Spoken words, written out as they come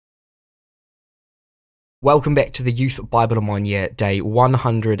Welcome back to the Youth Bible in 1 Year, day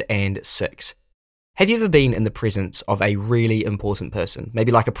 106. Have you ever been in the presence of a really important person,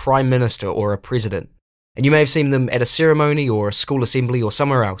 maybe like a prime minister or a president, and you may have seen them at a ceremony or a school assembly or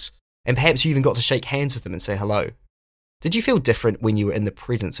somewhere else, and perhaps you even got to shake hands with them and say hello? Did you feel different when you were in the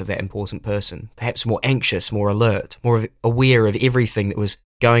presence of that important person? Perhaps more anxious, more alert, more aware of everything that was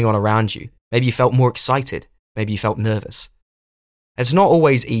going on around you? Maybe you felt more excited, maybe you felt nervous. It's not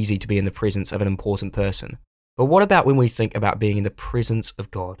always easy to be in the presence of an important person, but what about when we think about being in the presence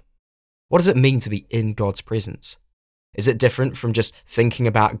of God? What does it mean to be in God's presence? Is it different from just thinking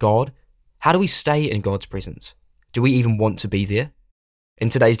about God? How do we stay in God's presence? Do we even want to be there? In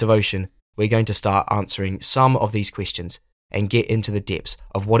today's devotion, we're going to start answering some of these questions and get into the depths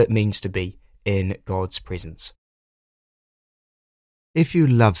of what it means to be in God's presence. If you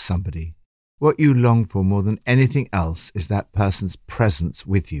love somebody, what you long for more than anything else is that person's presence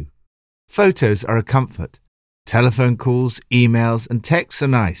with you. Photos are a comfort. Telephone calls, emails, and texts are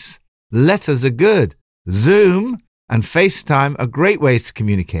nice. Letters are good. Zoom and FaceTime are great ways to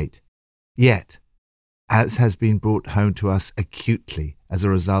communicate. Yet, as has been brought home to us acutely as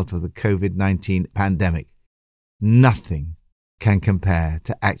a result of the COVID-19 pandemic, nothing can compare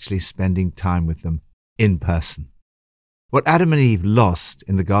to actually spending time with them in person. What Adam and Eve lost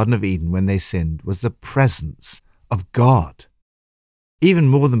in the Garden of Eden when they sinned was the presence of God. Even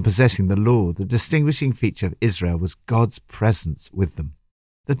more than possessing the law, the distinguishing feature of Israel was God's presence with them.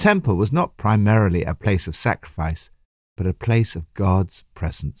 The temple was not primarily a place of sacrifice, but a place of God's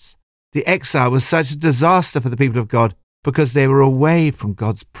presence. The exile was such a disaster for the people of God because they were away from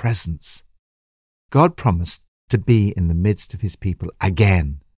God's presence. God promised to be in the midst of his people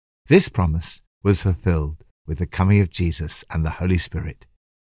again. This promise was fulfilled with the coming of Jesus and the Holy Spirit.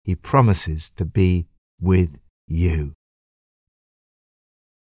 He promises to be with you.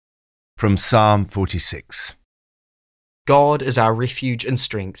 From Psalm 46. God is our refuge and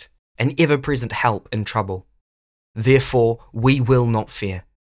strength, an ever-present help in trouble. Therefore, we will not fear.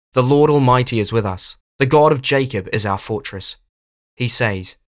 The Lord Almighty is with us. The God of Jacob is our fortress. He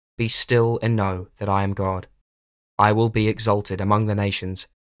says, "Be still and know that I am God. I will be exalted among the nations.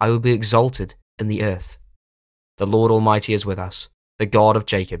 I will be exalted in the earth. The Lord Almighty is with us. The God of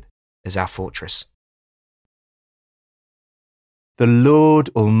Jacob is our fortress." The Lord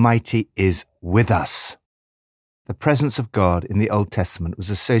Almighty is with us. The presence of God in the Old Testament was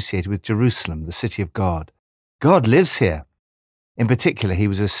associated with Jerusalem, the city of God. God lives here. In particular, he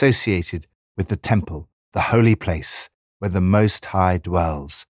was associated with the temple, the holy place where the Most High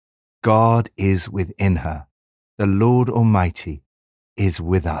dwells. God is within her. The Lord Almighty is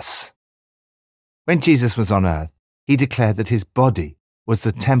with us. When Jesus was on earth, he declared that his body was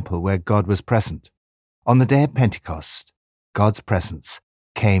the temple where God was present. On the day of Pentecost, God's presence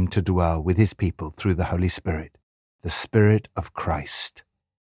came to dwell with his people through the Holy Spirit, the Spirit of Christ.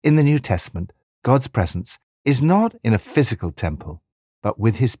 In the New Testament, God's presence is not in a physical temple, but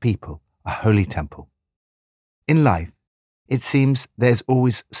with his people, a holy temple. In life, it seems there's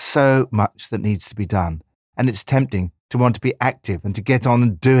always so much that needs to be done, and it's tempting to want to be active and to get on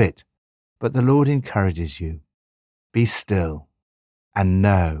and do it. But the Lord encourages you, be still and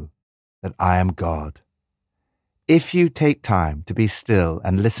know that I am God. If you take time to be still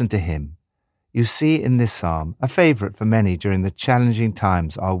and listen to him, you see in this psalm a favorite for many during the challenging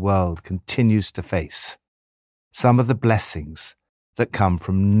times our world continues to face. Some of the blessings that come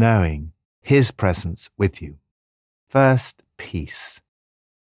from knowing his presence with you. First, peace.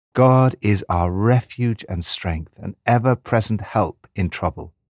 God is our refuge and strength, an ever-present help in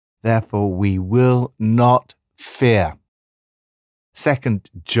trouble. Therefore, we will not fear. Second,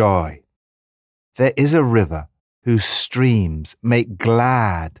 joy. There is a river whose streams make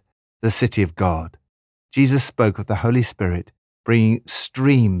glad the city of God. Jesus spoke of the Holy Spirit bringing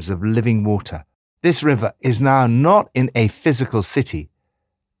streams of living water. This river is now not in a physical city,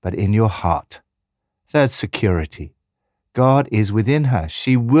 but in your heart. Third, security. God is within her.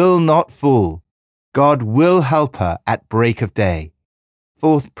 She will not fall. God will help her at break of day.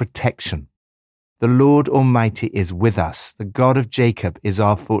 Fourth, protection. The Lord Almighty is with us. The God of Jacob is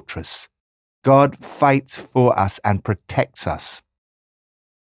our fortress. God fights for us and protects us.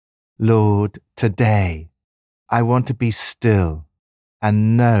 Lord, today I want to be still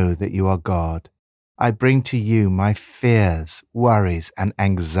and know that you are God. I bring to you my fears, worries, and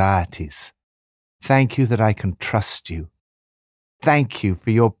anxieties. Thank you that I can trust you. Thank you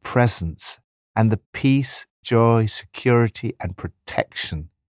for your presence and the peace, joy, security, and protection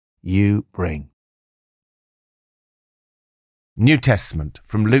you bring. New Testament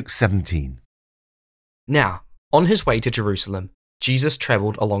from Luke 17. Now, on his way to Jerusalem, Jesus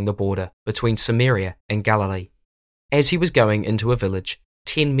travelled along the border between Samaria and Galilee. As he was going into a village,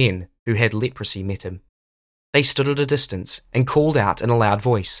 10 men who had leprosy met him. They stood at a distance and called out in a loud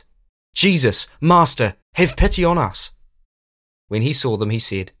voice, "Jesus, Master, have pity on us." When he saw them, he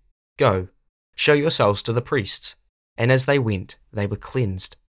said, "Go, show yourselves to the priests." And as they went, they were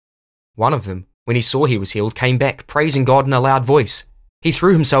cleansed. One of them, when he saw he was healed, came back, praising God in a loud voice. He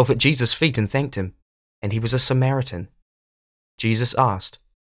threw himself at Jesus' feet and thanked him, and he was a Samaritan. Jesus asked,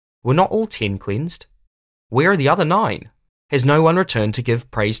 "Were not all 10 cleansed? Where are the other 9? Has no one returned to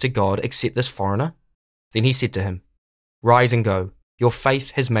give praise to God except this foreigner?" Then he said to him, "Rise and go, your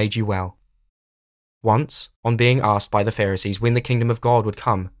faith has made you well." Once, on being asked by the Pharisees when the kingdom of God would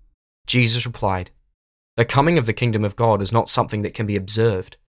come, Jesus replied, "The coming of the kingdom of God is not something that can be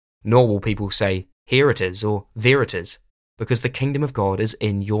observed, nor will people say, 'Here it is,' or 'There it is,' because the kingdom of God is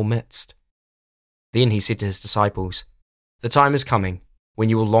in your midst." Then he said to his disciples, "The time is coming when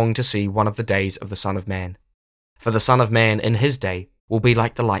you will long to see one of the days of the Son of Man. For the Son of Man in his day will be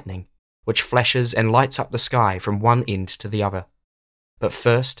like the lightning, which flashes and lights up the sky from one end to the other. But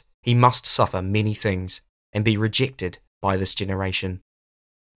first he must suffer many things and be rejected by this generation."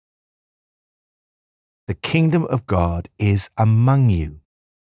 The kingdom of God is among you.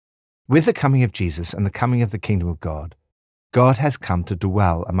 With the coming of Jesus and the coming of the kingdom of God, God has come to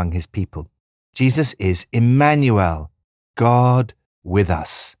dwell among his people. Jesus is Emmanuel, God with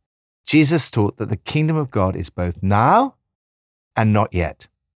us. Jesus taught that the kingdom of God is both now and not yet.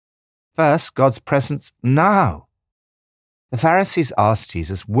 First, God's presence now. The Pharisees asked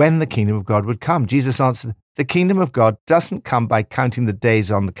Jesus when the kingdom of God would come. Jesus answered, "The kingdom of God doesn't come by counting the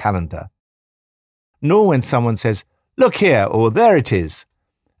days on the calendar, nor when someone says, 'Look here,' or 'There it is.'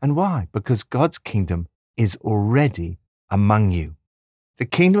 And why? Because God's kingdom is already among you. The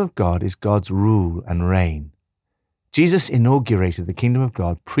kingdom of God is God's rule and reign. Jesus inaugurated the kingdom of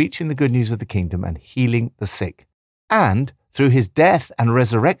God, preaching the good news of the kingdom and healing the sick, and through his death and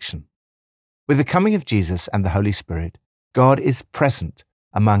resurrection. With the coming of Jesus and the Holy Spirit, God is present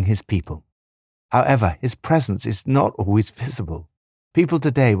among his people. However, his presence is not always visible. People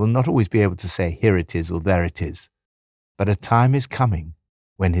today will not always be able to say, "Here it is," or "There it is." But a time is coming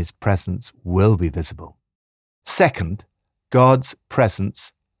when his presence will be visible. Second, God's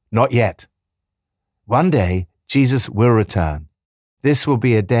presence not yet. One day, Jesus will return. This will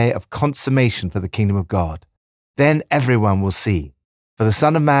be a day of consummation for the kingdom of God. Then everyone will see. For the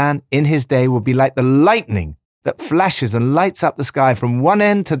Son of Man in his day will be like the lightning that flashes and lights up the sky from one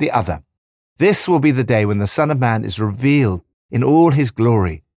end to the other. This will be the day when the Son of Man is revealed in all his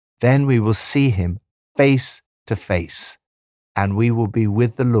glory. Then we will see him face to face, and we will be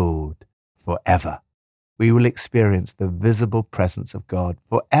with the Lord forever. We will experience the visible presence of God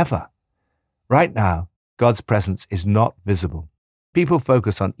forever. Right now, God's presence is not visible. People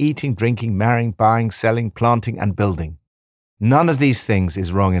focus on eating, drinking, marrying, buying, selling, planting, and building. None of these things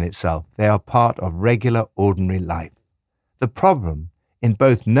is wrong in itself. They are part of regular, ordinary life. The problem in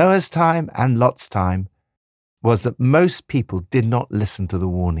both Noah's time and Lot's time was that most people did not listen to the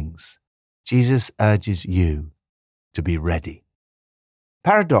warnings. Jesus urges you to be ready.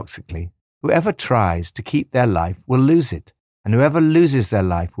 Paradoxically, whoever tries to keep their life will lose it, and whoever loses their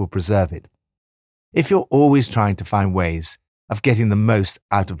life will preserve it. If you're always trying to find ways of getting the most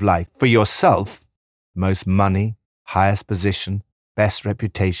out of life for yourself, most money, highest position, best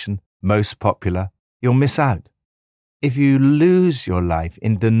reputation, most popular, you'll miss out. If you lose your life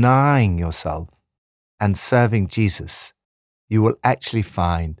in denying yourself and serving Jesus, you will actually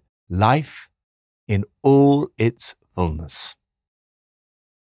find life in all its fullness.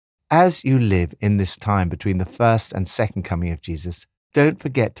 As you live in this time between the first and second coming of Jesus, don't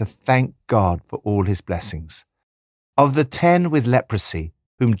forget to thank God for all his blessings. Of the 10 with leprosy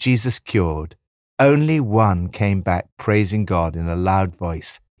whom Jesus cured, only one came back praising God in a loud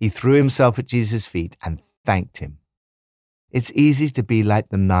voice. He threw himself at Jesus' feet and thanked him. It's easy to be like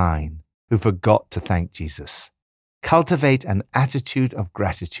the 9 who forgot to thank Jesus. Cultivate an attitude of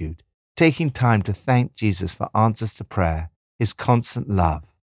gratitude, taking time to thank Jesus for answers to prayer, his constant love,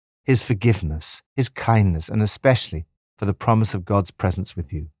 his forgiveness, his kindness, and especially for the promise of God's presence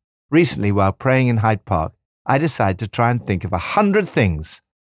with you. Recently, while praying in Hyde Park, I decided to try and think of 100 things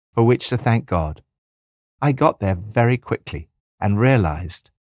for which to thank God. I got there very quickly and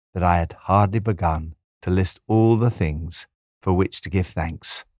realized that I had hardly begun to list all the things for which to give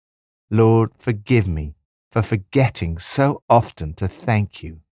thanks. Lord, forgive me for forgetting so often to thank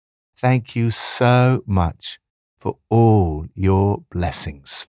you. Thank you so much for all your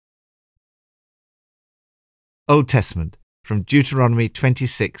blessings. Old Testament, from Deuteronomy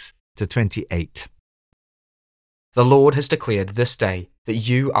 26 to 28. The Lord has declared this day that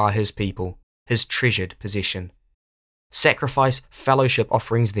you are his people, his treasured possession. Sacrifice fellowship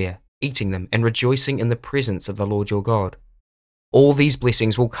offerings there, eating them and rejoicing in the presence of the Lord your God. All these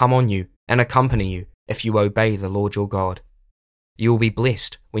blessings will come on you and accompany you if you obey the Lord your God. You will be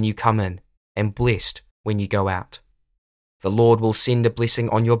blessed when you come in and blessed when you go out. The Lord will send a blessing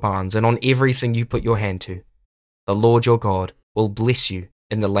on your barns and on everything you put your hand to. The Lord your God will bless you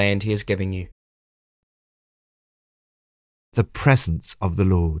in the land he is giving you. The presence of the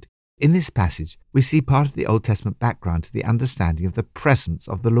Lord. In this passage, we see part of the Old Testament background to the understanding of the presence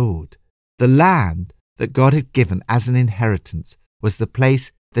of the Lord. The land that God had given as an inheritance was the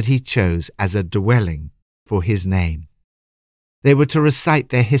place that he chose as a dwelling for his name. They were to recite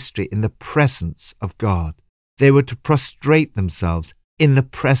their history in the presence of God. They were to prostrate themselves in the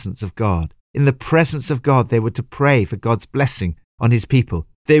presence of God. In the presence of God, they were to pray for God's blessing on his people.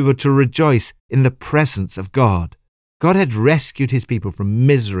 They were to rejoice in the presence of God. God had rescued his people from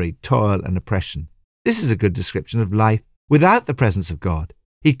misery, toil, and oppression. This is a good description of life without the presence of God.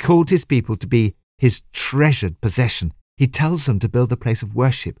 He called his people to be his treasured possession. He tells them to build a place of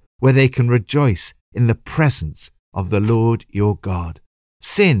worship where they can rejoice in the presence of the Lord your God.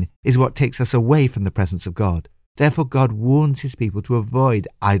 Sin is what takes us away from the presence of God. Therefore, God warns his people to avoid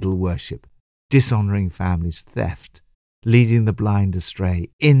idol worship, dishonoring families, theft, leading the blind astray,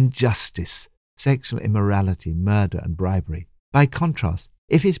 injustice, sexual immorality, murder, and bribery. By contrast,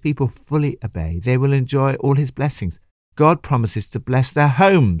 if his people fully obey, they will enjoy all his blessings. God promises to bless their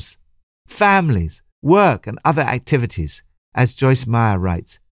homes, families, work, and other activities. As Joyce Meyer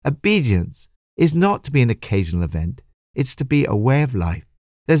writes, obedience is not to be an occasional event, it's to be a way of life.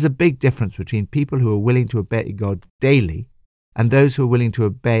 There's a big difference between people who are willing to obey God daily and those who are willing to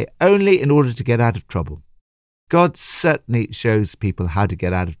obey only in order to get out of trouble. God certainly shows people how to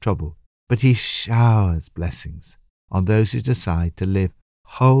get out of trouble, but he showers blessings on those who decide to live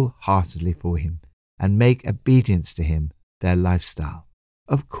wholeheartedly for him and make obedience to him their lifestyle.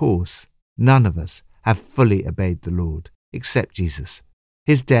 Of course, none of us have fully obeyed the Lord, except Jesus.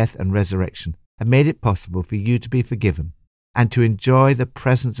 His death and resurrection have made it possible for you to be forgiven and to enjoy the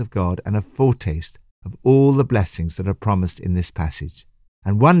presence of God and a foretaste of all the blessings that are promised in this passage.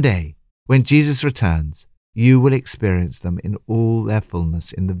 And one day, when Jesus returns, you will experience them in all their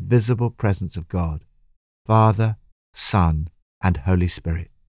fullness in the visible presence of God, Father, Son, and Holy Spirit.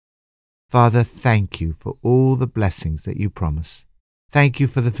 Father, thank you for all the blessings that you promise. Thank you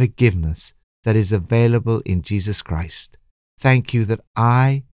for the forgiveness that is available in Jesus Christ. Thank you that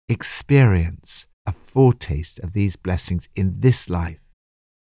I experience a foretaste of these blessings in this life,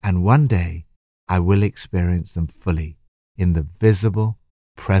 and one day I will experience them fully in the visible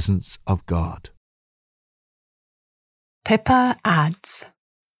presence of God. Pippa adds,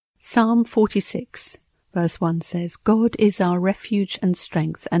 Psalm 46, verse 1 says, God is our refuge and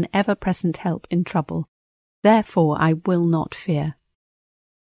strength, an ever-present help in trouble. Therefore I will not fear.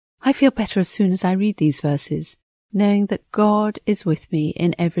 I feel better as soon as I read these verses, knowing that God is with me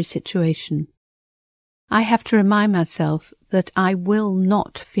in every situation. I have to remind myself that I will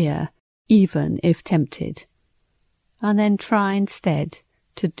not fear, even if tempted, and then try instead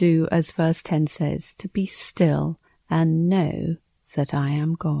to do as verse 10 says, to be still and know that I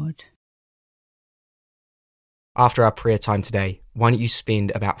am God. After our prayer time today, why don't you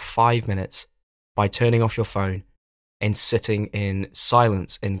spend about 5 minutes by turning off your phone and sitting in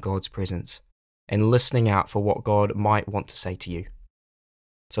silence in God's presence and listening out for what God might want to say to you.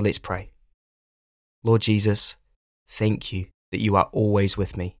 So let's pray. Lord Jesus, thank you that you are always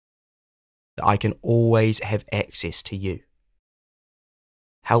with me, that I can always have access to you.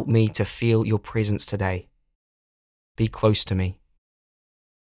 Help me to feel your presence today. Be close to me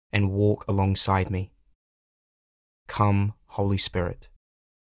and walk alongside me. Come, Holy Spirit.